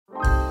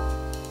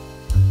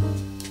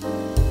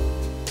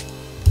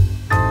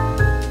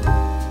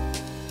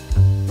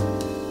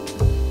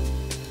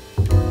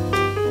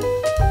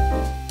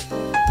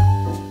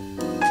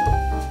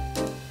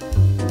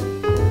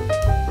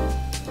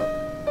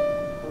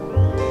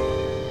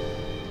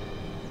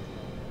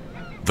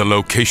The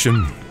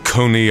location?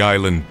 Coney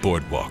Island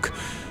Boardwalk.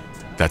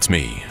 That's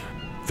me.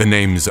 The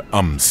name's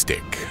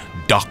Umstick.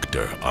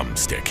 Dr.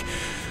 Umstick.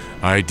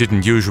 I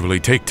didn't usually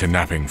take to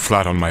napping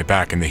flat on my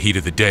back in the heat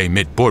of the day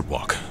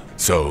mid-boardwalk.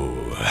 So,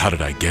 how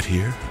did I get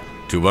here?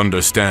 To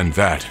understand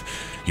that,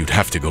 you'd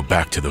have to go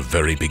back to the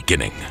very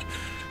beginning.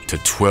 To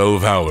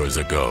 12 hours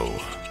ago.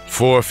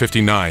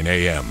 4:59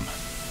 a.m.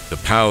 The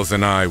pals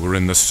and I were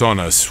in the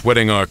sauna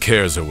sweating our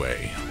cares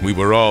away. We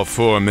were all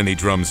 4 mini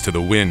drums to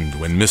the wind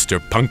when Mr.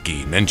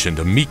 Punky mentioned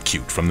a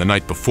meet-cute from the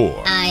night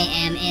before. I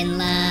am in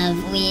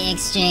love. We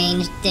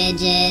exchanged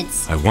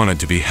digits. I wanted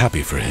to be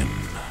happy for him,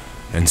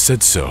 and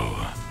said so.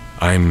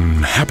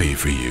 I'm happy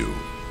for you.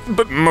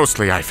 But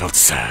mostly I felt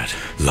sad.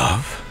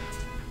 Love?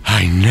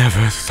 I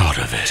never thought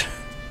of it.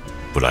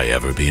 Would I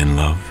ever be in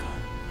love?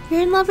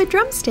 You're in love with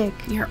Drumstick.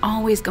 You're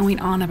always going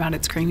on about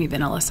its creamy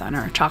vanilla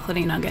center,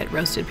 chocolatey nugget,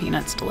 roasted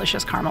peanuts,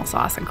 delicious caramel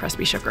sauce, and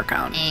crispy sugar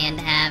cone. And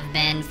have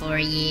been for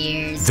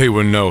years. They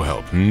were no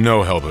help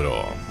at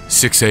all.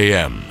 6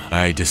 a.m.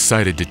 I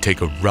decided to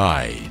take a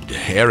ride,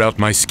 air out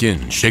my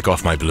skin, shake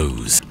off my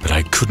blues. But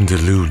I couldn't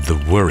elude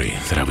the worry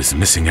that I was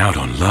missing out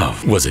on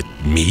love. Was it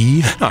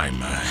me?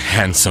 I'm a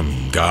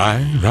handsome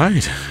guy,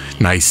 right?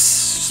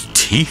 Nice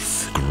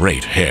teeth,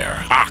 great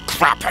hair. Ah,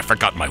 crap, I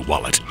forgot my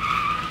wallet.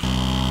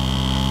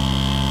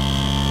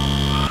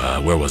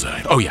 Where was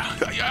I? Oh yeah,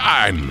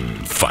 I'm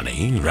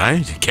funny,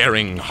 right?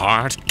 Caring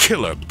heart,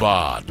 killer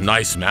bod,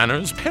 nice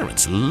manners,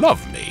 parents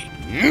love me.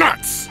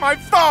 Nuts! My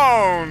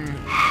phone!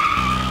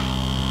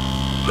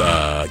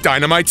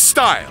 Dynamite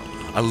style,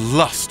 a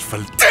lust for...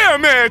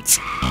 Damn it!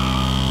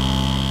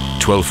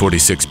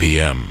 12:46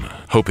 p.m.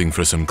 Hoping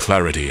for some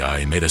clarity,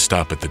 I made a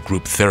stop at the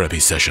group therapy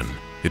session.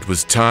 It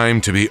was time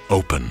to be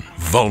open,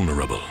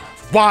 vulnerable.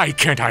 Why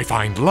can't I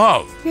find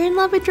love? You're in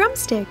love with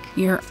Drumstick.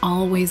 You're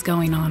always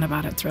going on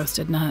about its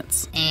roasted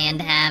nuts.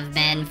 And have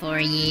been for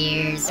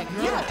years.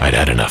 I'd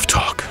had enough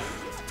talk.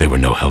 They were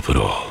no help at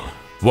all.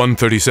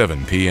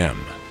 1:37 p.m.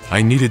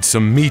 I needed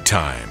some me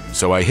time,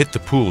 so I hit the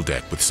pool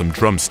deck with some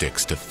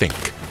drumsticks to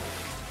think.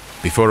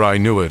 Before I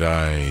knew it,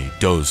 I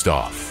dozed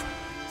off.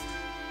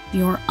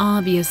 You're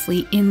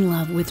obviously in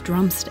love with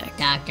Drumstick.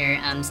 Dr.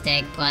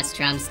 Umstick plus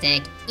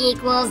Drumstick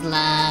equals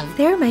love.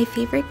 They're my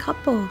favorite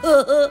couple.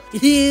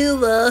 You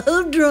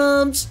love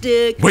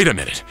Drumstick. Wait a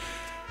minute.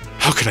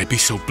 How could I be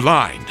so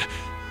blind?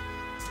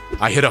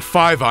 I hit a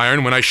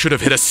 5-iron when I should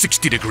have hit a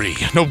 60-degree.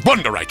 No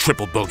wonder I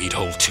triple bogeyed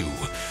hole 2.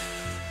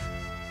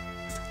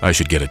 I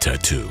should get a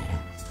tattoo.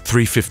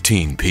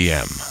 3:15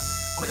 p.m.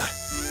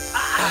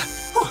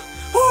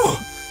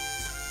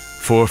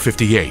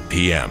 4:58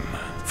 p.m.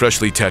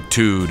 Freshly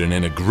tattooed and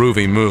in a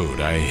groovy mood,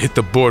 I hit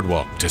the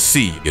boardwalk to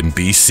see and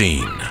be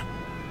seen.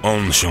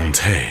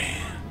 Enchanté,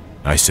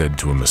 I said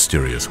to a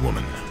mysterious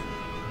woman.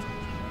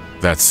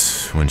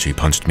 That's when she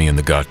punched me in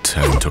the gut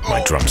and took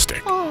my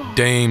drumstick.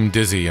 Dame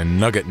dizzy and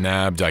nugget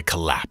nabbed, I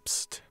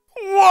collapsed.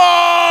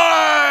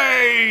 Why?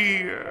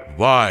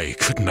 Why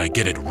couldn't I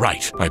get it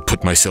right? I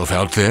put myself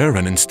out there,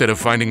 and instead of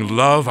finding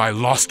love, I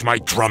lost my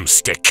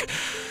drumstick.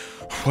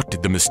 What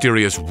did the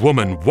mysterious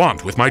woman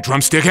want with my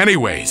drumstick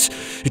anyways?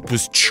 It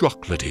was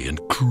chocolatey and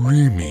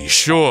creamy,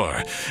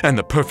 sure, and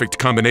the perfect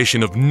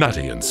combination of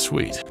nutty and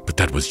sweet. But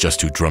that was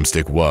just who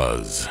Drumstick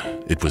was.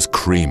 It was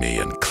creamy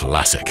and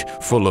classic,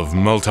 full of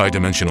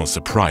multi-dimensional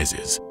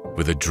surprises.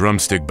 With a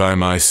drumstick by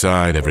my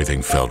side,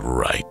 everything felt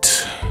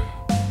right.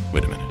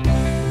 Wait a minute.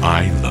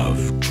 I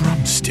love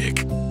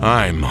Drumstick.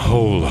 I'm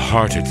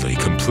wholeheartedly,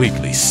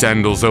 completely,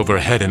 sandals over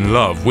head in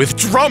love with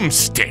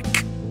Drumstick!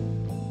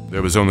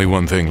 There was only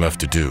one thing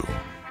left to do.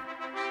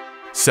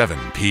 7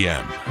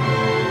 p.m.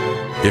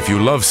 If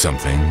you love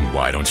something,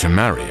 why don't you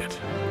marry it,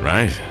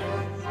 right?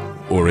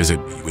 Or is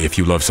it, if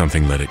you love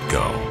something, let it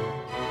go?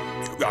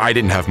 I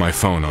didn't have my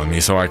phone on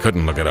me, so I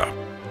couldn't look it up.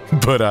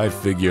 But I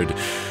figured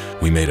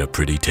we made a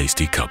pretty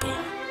tasty couple.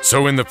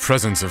 So in the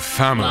presence of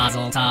family,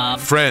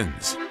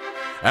 friends,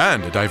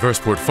 and a diverse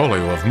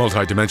portfolio of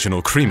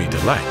multi-dimensional creamy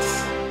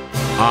delights,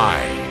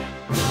 I,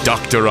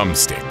 Dr.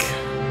 Umstick,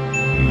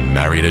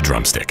 married a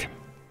drumstick.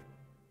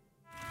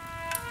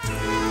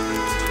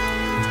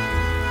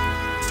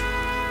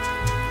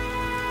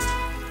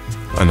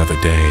 Another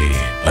day,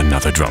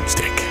 another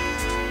drumstick.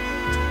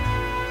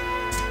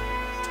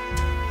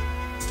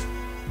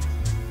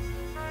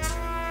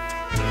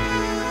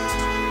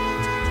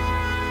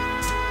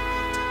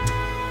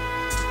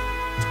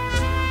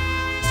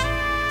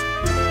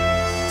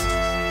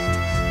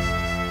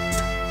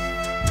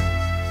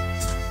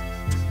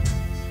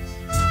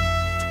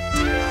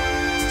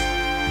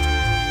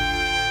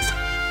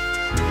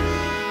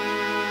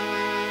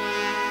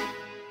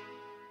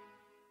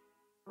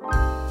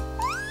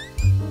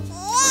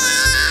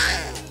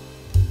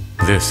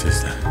 This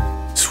is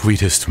the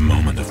sweetest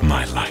moment of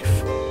my life.